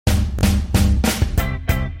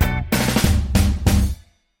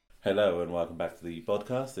Hello and welcome back to the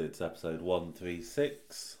podcast. It's episode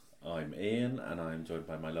 136. I'm Ian and I'm joined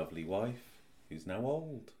by my lovely wife, who's now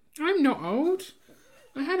old. I'm not old.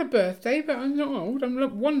 I had a birthday, but I'm not old.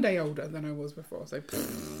 I'm one day older than I was before, so...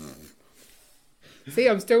 See,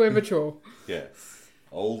 I'm still immature. Yes,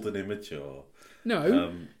 old and immature.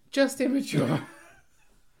 No, just immature.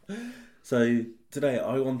 So today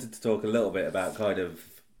I wanted to talk a little bit about kind of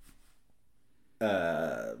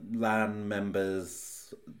LAN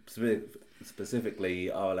members,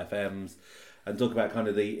 specifically RLFMs, and talk about kind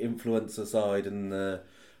of the influencer side and the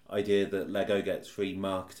idea that Lego gets free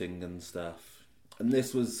marketing and stuff. And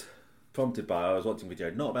this was prompted by, I was watching a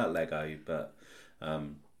video, not about Lego, but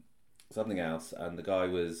something else, and the guy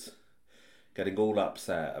was getting all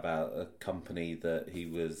upset about a company that he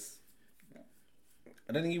was...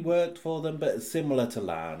 I don't think he worked for them, but similar to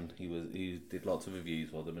LAN, he did lots of reviews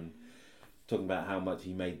for them and talking about how much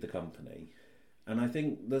he made the company. And I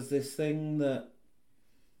think there's this thing that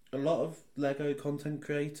a lot of Lego content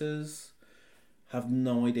creators have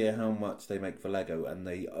no idea how much they make for Lego, and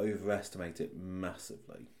they overestimate it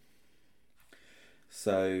massively.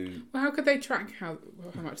 So, Well, how could they track how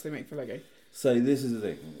much they make for Lego? so this is the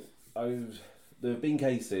thing. There have been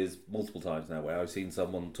cases multiple times now where I've seen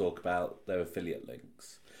someone talk about their affiliate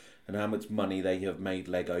links and how much money they have made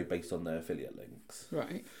Lego based on their affiliate links.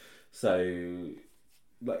 Right. So,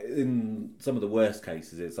 like in some of the worst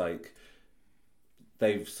cases, it's like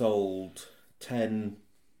they've sold 10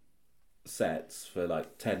 sets for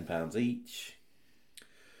like £10 each.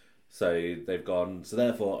 So they've gone, so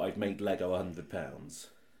therefore I've made Lego £100,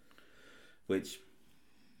 which,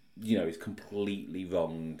 you know, is completely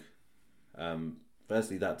wrong.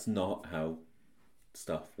 Firstly, that's not how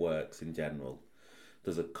stuff works in general.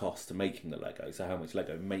 There's a cost to making the Lego, so how much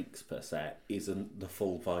Lego makes per set isn't the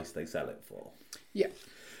full price they sell it for. Yeah.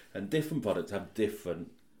 And different products have different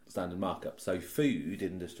standard markups. So food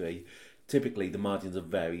industry, typically the margins are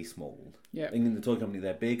very small. Yeah. In the toy company,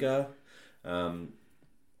 they're bigger.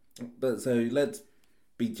 But so let's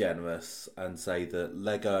be generous and say that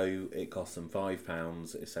Lego, it costs them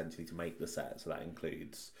 £5 essentially to make the set. So that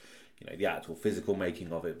includes, you know, the actual physical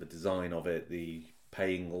making of it, the design of it, the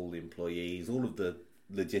paying all the employees, all of the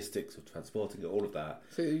logistics of transporting it, all of that.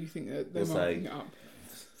 So you think that they're We'll marking say- it up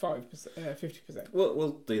 50%?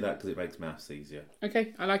 We'll do that because it makes maths easier.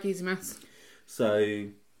 Okay, I like easy maths. So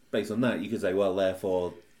based on that, you could say, well,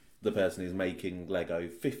 therefore, the person is making Lego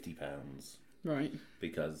 £50 Right.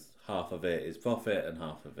 because half of it is profit and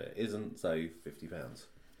half of it isn't, so £50.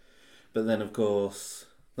 But then, of course,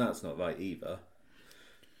 that's not right either,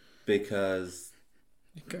 because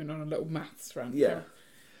You're going on a little maths rant. yeah.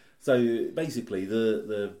 So basically,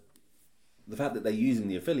 the fact that they're using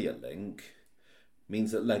the affiliate link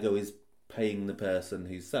means that Lego is paying the person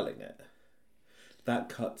who's selling it. That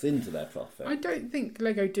cuts into their profit. I don't think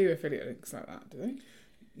Lego do affiliate links like that, do they?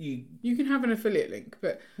 You You can have an affiliate link,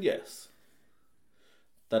 but yes,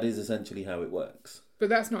 that is essentially how it works.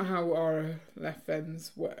 that's not how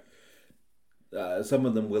RLFMs work. Some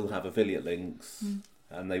of them will have affiliate links,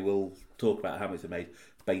 and they will talk about how much they made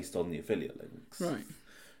based on the affiliate links. Right.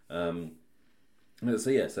 So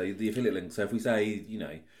the affiliate link. So if we say, you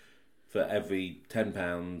know, for every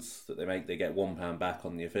 £10 that they make, they get £1 back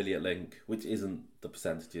on the affiliate link, which isn't the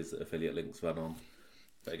percentages that affiliate links run on.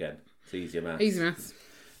 But again, it's easier maths. Easy maths.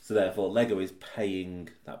 So therefore, Lego is paying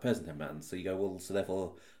that person £10. So you go, well, so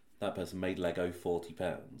therefore, that person made Lego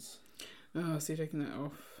 £40. Oh, so you're taking that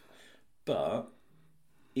off. But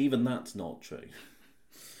even that's not true.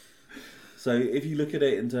 So if you look at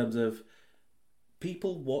it in terms of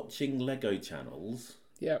people watching Lego channels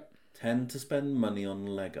Yep. tend to spend money on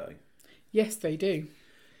Lego. Yes, they do.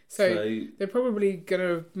 So they're probably going to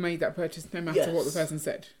have made that purchase no matter what the Yes. person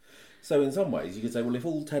said. So in some ways, you could say, well, if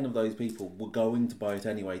all 10 of those people were going to buy it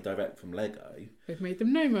anyway direct from Lego, They've made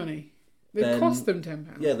them no money. They've Then- cost them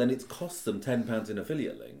 £10. yeah, then it's cost them £10 in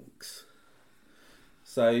affiliate links.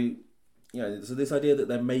 So, you know, so this idea that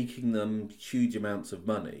they're making them huge amounts of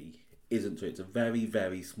money isn't true. It's a very,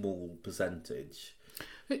 very small percentage.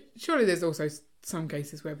 But surely there's also some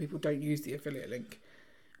cases where people don't use the affiliate link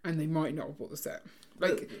and they might not have bought the set.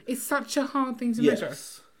 Like, it's such a hard thing to measure.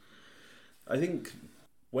 Yes. I think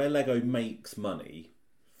where Lego makes money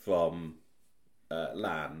from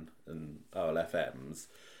LAN and RLFMs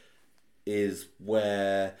is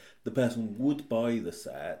where the person would buy the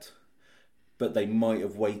set, but they might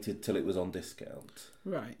have waited till it was on discount.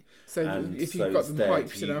 Right. So And if so you've got them instead,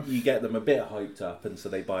 hyped enough. you get them a bit hyped up, and so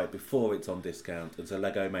they buy it before it's on discount, and so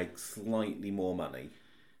Lego makes slightly more money.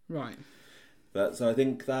 Right. But so I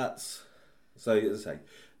think that's... So, as I say,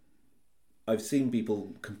 I've seen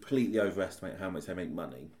people completely overestimate how much they make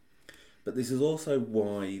money. But this is also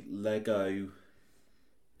why Lego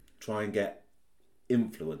try and get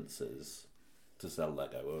influencers to sell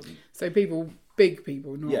Lego. So big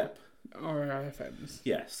people, not Yeah. RLFMs.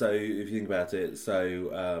 Yeah, so if you think about it,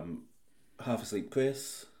 Half Asleep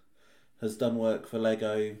Chris has done work for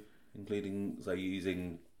Lego, including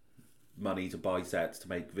using money to buy sets to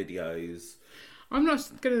make videos. I'm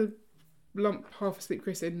not going to lump Half Asleep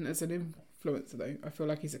Chris in as an influencer, though. I feel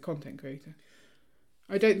like he's a content creator.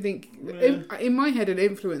 I don't think... In my head, an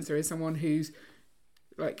influencer is someone who's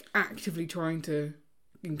like actively trying to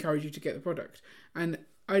encourage you to get the product. And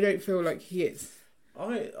I don't feel like he is.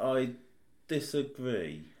 I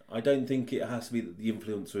disagree. I don't think it has to be that the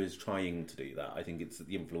influencer is trying to do that. I think it's that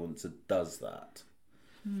the influencer does that.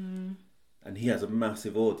 And he has a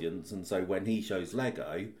massive audience, and so when he shows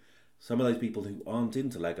Lego, some of those people who aren't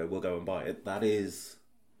into Lego will go and buy it. That is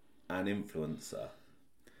an influencer.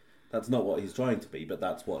 That's not what he's trying to be, but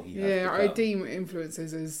that's what he has become. I deem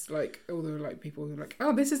influencers as like all the like people who are like,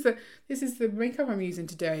 oh, this is the makeup I'm using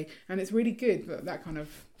today, and it's really good. But that kind of,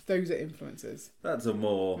 those are influencers. That's a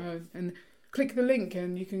more and click the link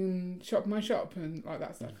and you can shop my shop and like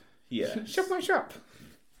that stuff. Yeah, shop my shop.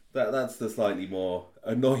 That's the slightly more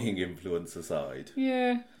annoying influencer side.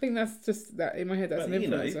 Yeah, I think that's just that in my head. That's an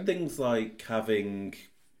influencer. Things like having,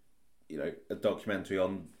 a documentary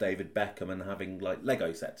on David Beckham and having like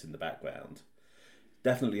Lego sets in the background.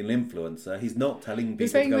 Definitely an influencer. He's not telling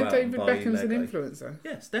people to go out and buy Lego. You're saying that David Beckham's an influencer?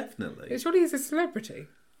 Yes, definitely. It's surely he's a celebrity.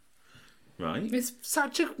 Right. It's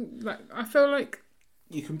such a I feel like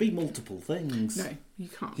you can be multiple things. No, you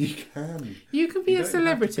can't. You can. You can be a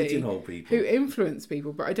celebrity who influence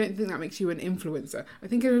people, but I don't think that makes you an influencer. I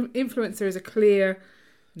think an influencer is a clear,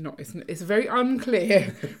 it's a very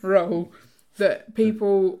unclear role that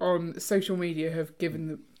people on social media have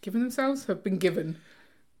given themselves, have been given.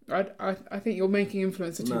 I think you're making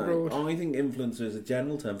influencer too broad. I think influencer is a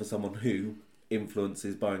general term for someone who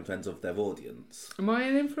influences buying trends of their audience. Am I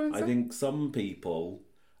an influencer? I think some people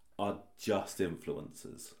are just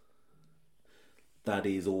influencers. That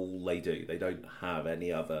is all they do. They don't have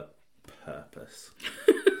any other purpose.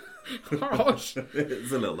 Harsh.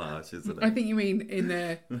 It's a little harsh, isn't it? I think you mean in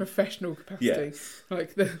their professional capacity. Yes.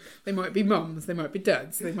 Like they might be mums, they might be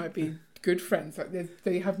dads, they might be good friends. Like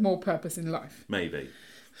they have more purpose in life. Maybe.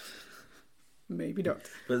 Maybe not.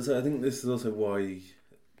 But so I think this is also why,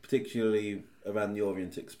 particularly around the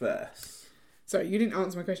Orient Express. Sorry, you didn't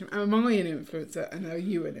answer my question. Am I an influencer and are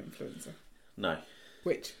you an influencer? No.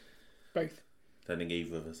 Which? Both. Don't think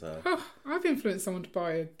either of us are. Oh, I've influenced someone to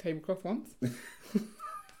buy a tablecloth once.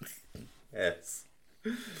 Yes.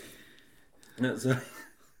 But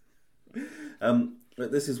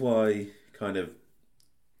this is why, kind of,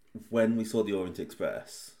 when we saw the Orient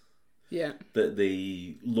Express, that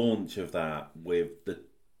the launch of that with the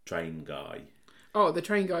train guy. Oh, the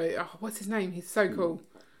train guy. Oh, what's his name? He's so cool.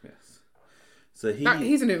 Yes. So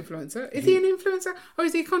he's an influencer. Is he an influencer or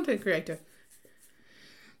is he a content creator?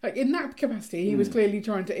 Like in that capacity, he was clearly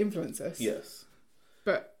trying to influence us. Yes.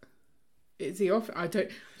 But is he off? I don't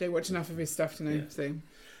watch enough of his stuff to know.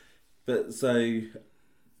 Yeah.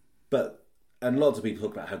 And lots of people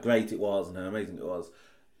talk about how great it was and how amazing it was.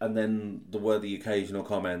 And then there were the occasional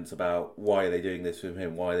comments about why are they doing this with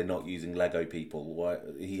him? Why are they not using Lego people? Why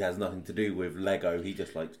he has nothing to do with Lego. He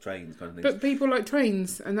just likes trains, kind of thing. But people like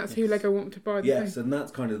trains, and that's who Lego want to buy. Yes, and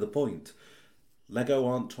that's kind of the point. Lego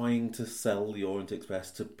aren't trying to sell the Orient Express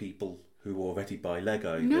to people who already buy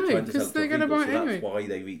Lego. No, because they're going to buy it anyway. That's why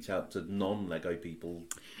they reach out to non-Lego people.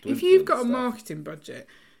 If you've got a marketing budget,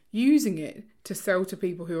 using it to sell to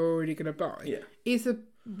people who are already going to buy is a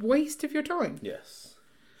waste of your time. Yes.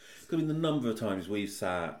 I mean, the number of times we've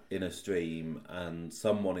sat in a stream and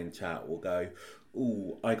someone in chat will go,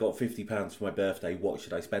 "Ooh, I got £50 for my birthday. What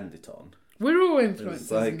should I spend it on?" We're all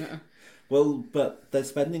influencers, isn't it? Well, but they're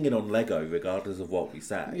spending it on Lego regardless of what we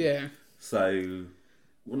say. Yeah. So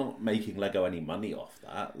we're not making Lego any money off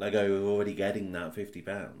that. Lego are already getting that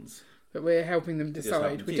 £50. But we're helping them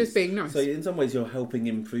decide. We're just being nice. So in some ways, you're helping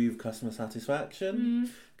improve customer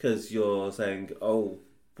satisfaction because you're saying, "Oh,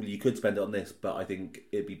 well, you could spend it on this, but I think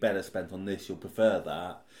it'd be better spent on this. You'll prefer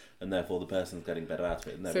that, and therefore the person's getting better out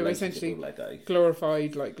of it." And so essentially, Lego.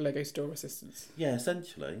 Glorified like Lego store assistants. Yeah,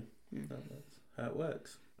 essentially, that's how it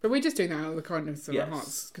works. But we're just doing that out of the kindness of our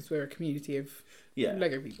hearts because we're a community of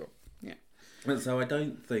Lego people. Yeah. And so I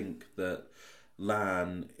don't think that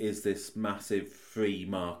LAN is this massive free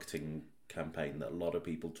marketing campaign that a lot of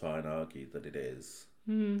people try and argue that it is.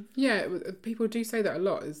 Yeah, people do say that a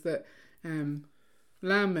lot, is that LAN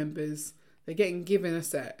members, they're getting given a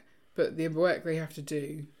set, but the work they have to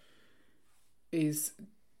do is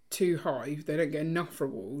too high. They don't get enough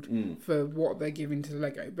reward for what they're giving to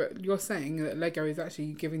Lego. But you're saying that Lego is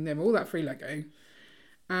actually giving them all that free Lego,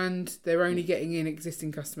 and they're only getting in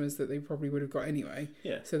existing customers that they probably would have got anyway.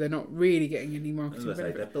 Yeah. So they're not really getting any marketing As I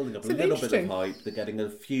say, benefit. they're building up So a little bit interesting. of hype. They're getting a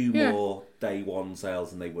few more day one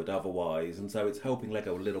sales than they would otherwise, and so it's helping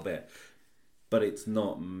Lego a little bit, but it's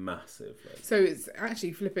not massively. So it's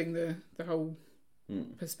actually flipping the whole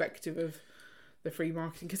perspective of the free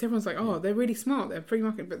marketing, because everyone's like, oh, they're really smart, they're free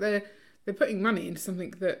marketing, but they're putting money into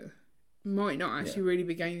something that might not actually really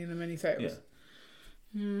be gaining them any sales.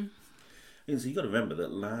 And so you've got to remember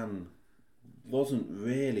that LAN wasn't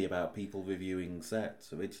really about people reviewing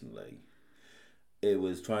sets originally. It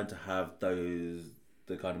was trying to have the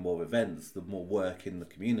kind of more events, the more work in the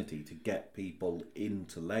community to get people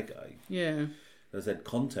into Lego. Yeah. As I said,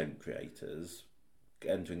 content creators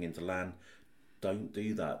entering into LAN don't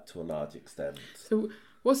do that to a large extent. So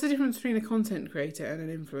what's the difference between a content creator and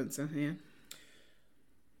an influencer here?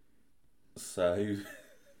 So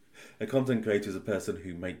a content creator is a person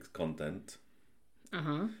who makes content.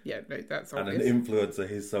 Yeah, no, that's And obvious. an influencer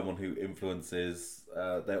is someone who influences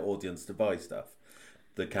their audience to buy stuff.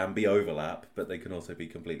 There can be overlap, but they can also be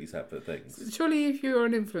completely separate things. Surely if you're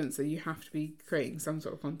an influencer, you have to be creating some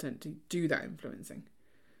sort of content to do that influencing.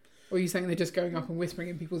 Or are you saying they're just going up and whispering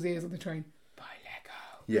in people's ears on the train, buy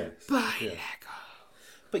Lego, Yes. buy Yeah. Lego?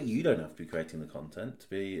 But you don't have to be creating the content to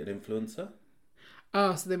be an influencer.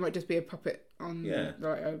 Ah, so they might just be a puppet on Yeah.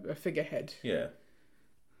 like a figurehead. Yeah.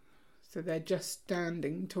 So they're just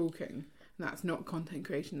standing talking. And that's not content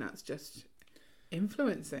creation, that's just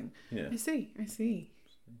influencing. Yeah. I see.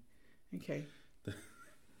 Okay.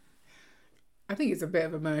 I think it's a bit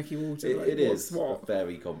of a murky water. It what's is what?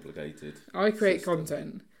 very complicated. I create system.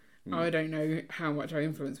 content. I don't know how much I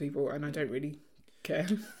influence people, and I don't really care.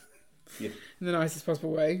 Yeah. In the nicest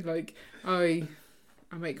possible way. Like I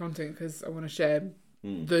make content because I want to share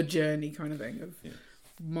the journey kind of thing of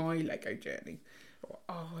my Lego journey or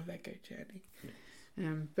our Lego journey.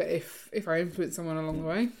 But if I influence someone along the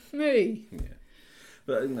way, me. Yeah.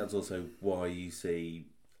 But I think that's also why you see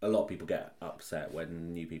a lot of people get upset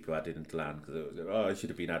when new people are added into LAN, because it was like, oh, I should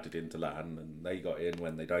have been added into LAN and they got in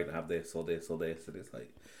when they don't have this or this or this, and it's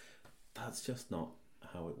like, that's just not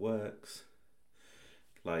how it works.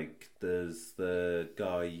 Like, there's the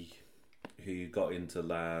guy who got into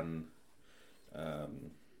LAN,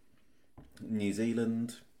 New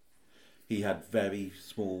Zealand. He had very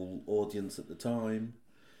small audience at the time,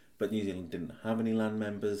 but New Zealand didn't have any LAN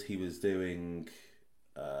members. He was doing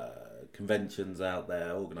conventions out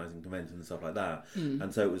there, organising conventions and stuff like that.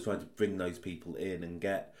 And so it was trying to bring those people in and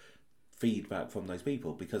get feedback from those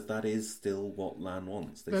people, because that is still what LAN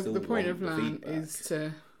wants. They still The point want of LAN feedback. is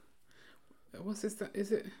to... What's this?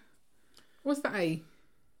 Is it... What's the A?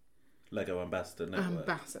 Lego Ambassador Network.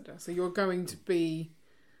 Ambassador. So you're going to be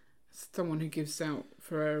someone who gives out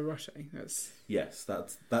Ferrero Rocher. That's... Yes,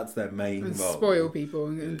 that's their main And role. spoil people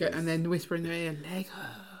and then whisper in their ear, Lego.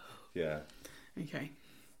 Yeah. Okay.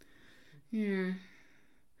 Yeah.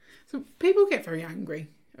 So people get very angry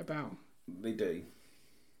about They do.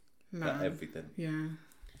 LAN. About everything. Yeah.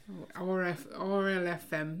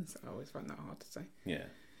 RLFMs. I always find that hard to say. Yeah.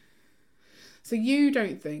 So you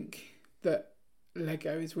don't think that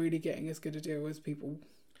Lego is really getting as good a deal as people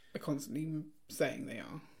are constantly saying they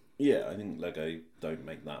are? Yeah, I think Lego don't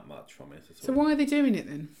make that much from it at all. So why are they doing it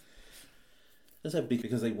then? I said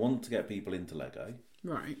because they want to get people into Lego.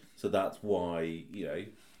 Right. So that's why,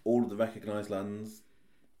 all of the recognised lugs,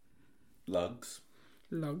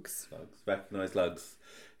 recognised lugs,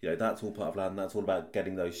 that's all part of LAN. That's all about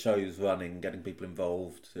getting those shows running, getting people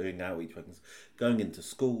involved, doing outreach programs, going into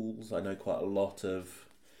schools. I know quite a lot of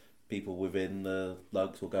people within the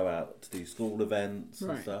lugs will go out to do school events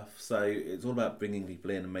and stuff. So it's all about bringing people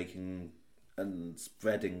in and making and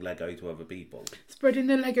spreading Lego to other people. Spreading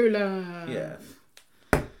the Lego love. Yeah.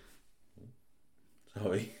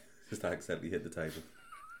 Sorry, just accidentally hit the table.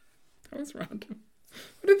 That was random.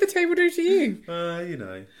 What did the table do to you?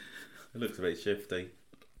 It looks a bit shifty.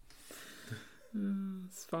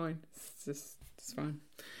 It's fine. It's fine.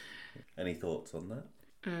 Any thoughts on that?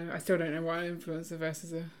 I still don't know what an influencer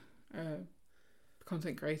versus a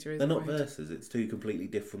content creator is. They're not versus, it's two completely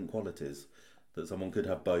different qualities. That someone could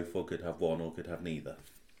have both, or could have one, or could have neither.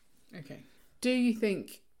 Okay. Do you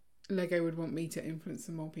think Lego would want me to influence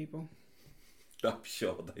some more people? I'm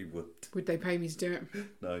sure they would. Would they pay me to do it?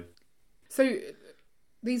 No. So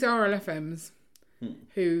these are LFMs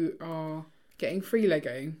who are getting free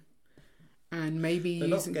Lego and maybe They're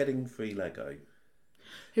using... not getting free Lego.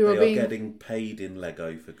 Who They are are being... getting paid in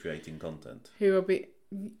Lego for creating content. Who are being...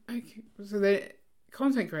 Okay, so they're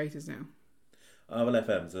content creators now.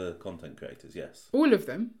 RLFMs are content creators, yes. All of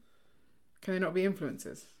them? Can they not be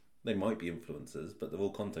influencers? They might be influencers, but they're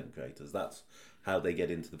all content creators. That's how they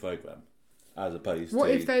get into the programme. As opposed What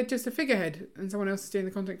to... if they're just a figurehead and someone else is doing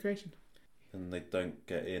the content creation? And they don't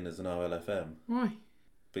get in as an RLFM. Why?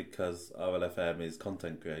 Because RLFM is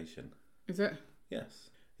content creation. Is it? Yes.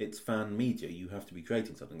 It's fan media. You have to be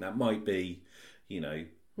creating something. That might be,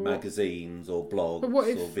 What? magazines or blogs But what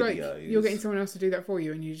if or videos. like, you're getting someone else to do that for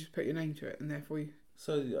you and you just put your name to it and therefore you...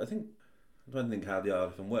 So I don't think how the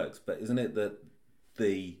RLFM works, but isn't it that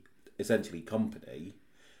the essentially company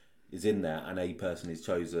is in there and a person is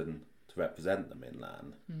chosen to represent them in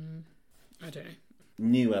LAN? I don't know.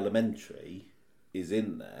 New Elementary is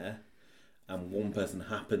in there and one person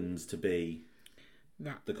happens to be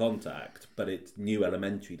the contact, but it's New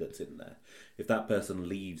Elementary that's in there. If that person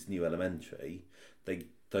leaves New Elementary, they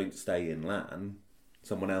don't stay in LAN.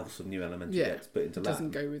 Someone else from New Elementary gets put into LAN.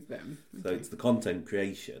 Doesn't go with them. Okay. So it's the content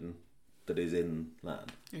creation that is in LAN.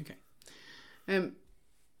 Okay.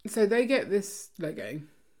 So they get this Lego,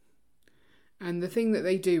 and the thing that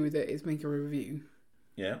they do with it is make a review.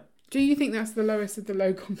 Yeah. Do you think that's the lowest of the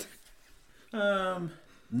low content?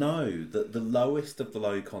 No, the lowest of the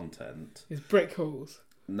low content Is brick halls.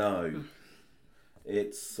 No.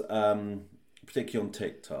 It's particularly on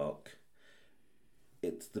TikTok.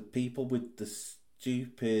 It's the people with the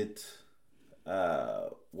stupid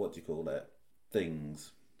what do you call it?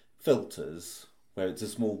 Things. Filters, where it's a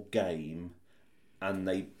small game and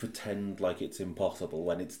they pretend like it's impossible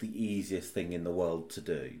when it's the easiest thing in the world to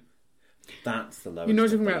do. That's the lowest. You're not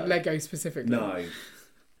of talking the about low. Lego specifically. No.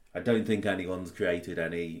 I don't think anyone's created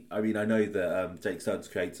any. I mean, I know that Jake Studs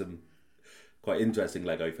creates some quite interesting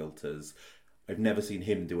Lego filters. I've never seen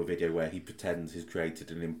him do a video where he pretends he's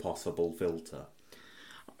created an impossible filter.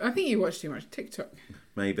 I think you watch too much TikTok.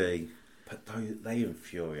 Maybe. But they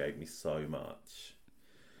infuriate me so much.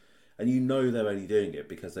 And you know they're only doing it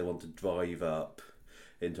because they want to drive up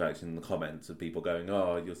interaction in the comments of people going,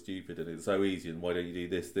 "Oh, you're stupid and it's so easy and why don't you do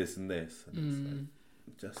this, this and this?" And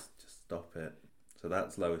it's like, just stop it. So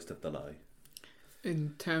that's lowest of the low.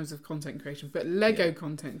 In terms of content creation. But Lego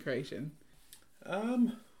content creation,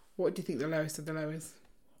 what do you think the lowest of the low is?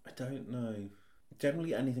 I don't know.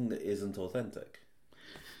 Generally anything that isn't authentic.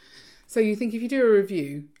 So you think if you do a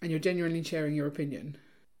review and you're genuinely sharing your opinion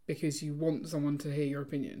because you want someone to hear your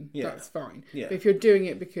opinion, that's fine. Yeah. But if you're doing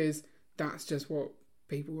it because that's just what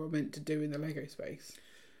people were meant to do in the Lego space,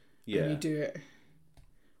 and you do it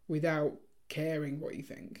without caring what you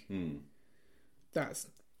think, that's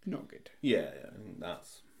not good. Yeah, I think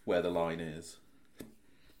that's where the line is.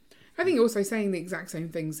 I think also saying the exact same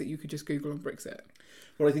things that you could just Google on Brexit.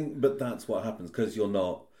 Well, I think, but that's what happens because you're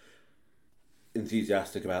not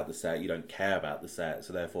enthusiastic about the set, you don't care about the set,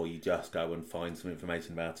 so therefore you just go and find some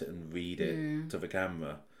information about it and read it to the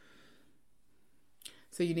camera.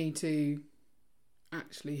 So you need to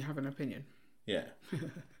actually have an opinion. Yeah.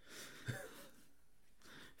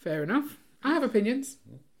 Fair enough. I have opinions,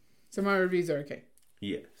 so my reviews are okay.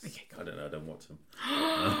 Yes. Okay, I don't know, I don't watch them.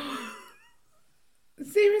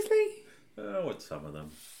 Seriously? I watch some of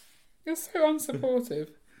them. You're so unsupportive.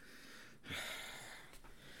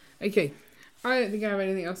 Okay. I don't think I have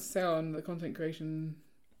anything else to say on the content creation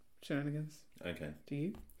shenanigans. Okay. Do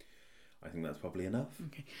you? I think that's probably enough.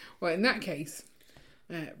 Okay. Well, in that case,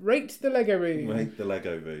 rate the Lego Room. Rate the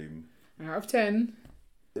Lego Room. Out of 10.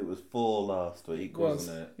 It was 4 last week,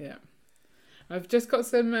 wasn't it? Yeah. I've just got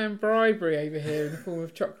some bribery over here in the form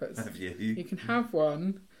of chocolates. Have you? You can have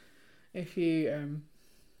one if you...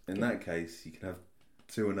 in that case, you can have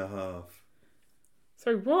 2.5.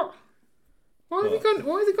 So what? Why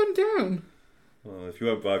has it gone down? Well, if you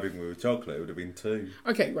weren't bribing me with chocolate, it would have been 2.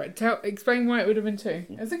 Okay, right. Explain why it would have been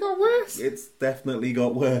 2. Has it got worse? It's definitely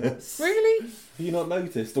got worse. Really? Have you not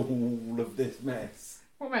noticed all of this mess?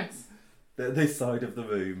 What mess? This side of the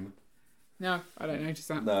room. No, I don't notice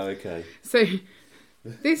that. No, okay. So,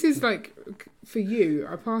 this is like, for you,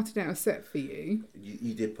 I parted out a set for you.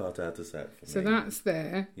 You did part out a set for me. So that's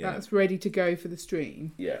there. Yeah. That's ready to go for the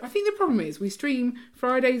stream. Yeah. I think the problem is we stream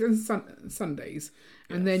Fridays and Sundays,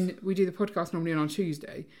 and then we do the podcast normally on our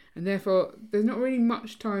Tuesday, and therefore there's not really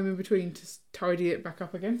much time in between to tidy it back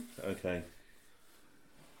up again. Okay.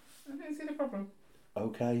 I don't see the problem.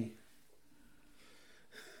 Okay.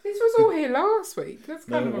 This was all here last week. That's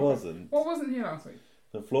kind of it wasn't. What wasn't here last week?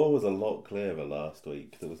 The floor was a lot clearer last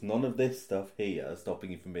week. There was none of this stuff here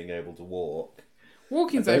stopping you from being able to walk.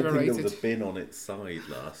 Walking's I don't overrated. think there was a bin on its side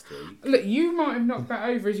last week. Look, you might have knocked that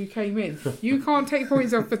over as you came in. You can't take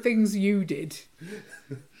points off for things you did.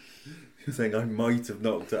 You're saying I might have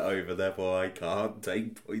knocked it over, therefore I can't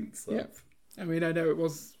take points off. Yep. I mean, I know it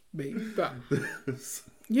was me, but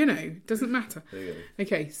you know, doesn't matter. There you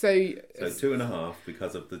Okay, so 2.5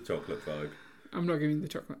 because of the chocolate vibe. I'm not giving you the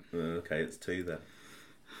chocolate. Okay, it's 2 then.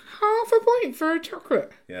 Half a point for a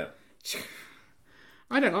chocolate. Yeah.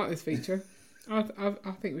 I don't like this feature. I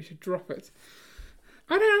think we should drop it.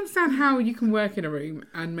 I don't understand how you can work in a room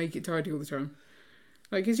and make it tidy all the time.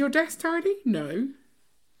 Like, is your desk tidy? No.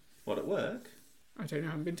 What, at work? I don't know.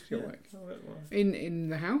 I haven't been to your work. Oh, well. In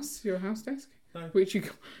the house, your house desk. No. Which you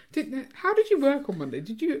didn't. How did you work on Monday?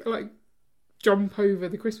 Did you like jump over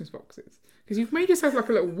the Christmas boxes? Because you've made yourself like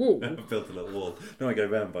a little wall. I've built a little wall. No, I go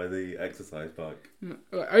round by the exercise bike.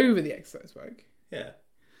 Like, over the exercise bike. Yeah.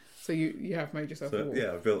 So you have made yourself a wall.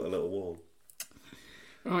 Yeah, I've built a little wall.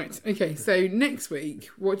 Right. Okay. So next week,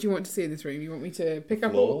 what do you want to see in this room? You want me to pick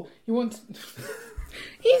up all? You want?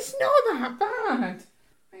 It's not that bad.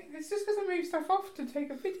 It's just because I move stuff off to take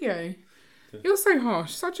a video. You're so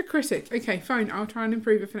harsh. Such a critic. Okay, fine. I'll try and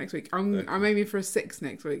improve it for next week. I'm aiming for a 6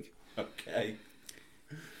 next week. Okay.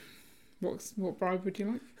 What bribe would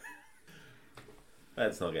you like?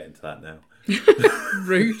 Let's not get into that now.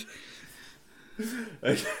 Rude.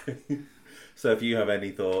 Okay. So if you have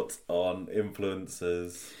any thoughts on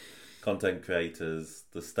influencers, content creators,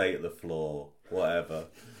 the state of the floor, whatever,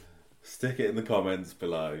 stick it in the comments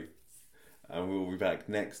below. And we'll be back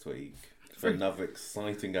next week for another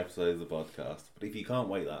exciting episode of the podcast. But if you can't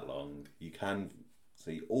wait that long, you can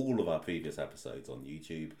see all of our previous episodes on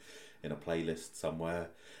YouTube in a playlist somewhere,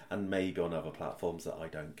 and maybe on other platforms that I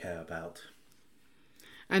don't care about.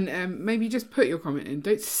 And maybe just put your comment in.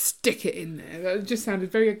 Don't stick it in there. That just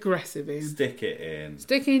sounded very aggressive, Ian. Stick it in.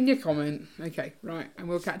 Stick in your comment. Okay, right. And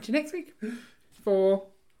we'll catch you next week for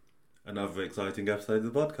another exciting episode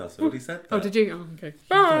of the podcast. I already said that. Oh, did you? Oh, okay.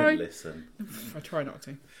 Bye. Don't listen. I try not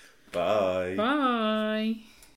to. Bye. Bye.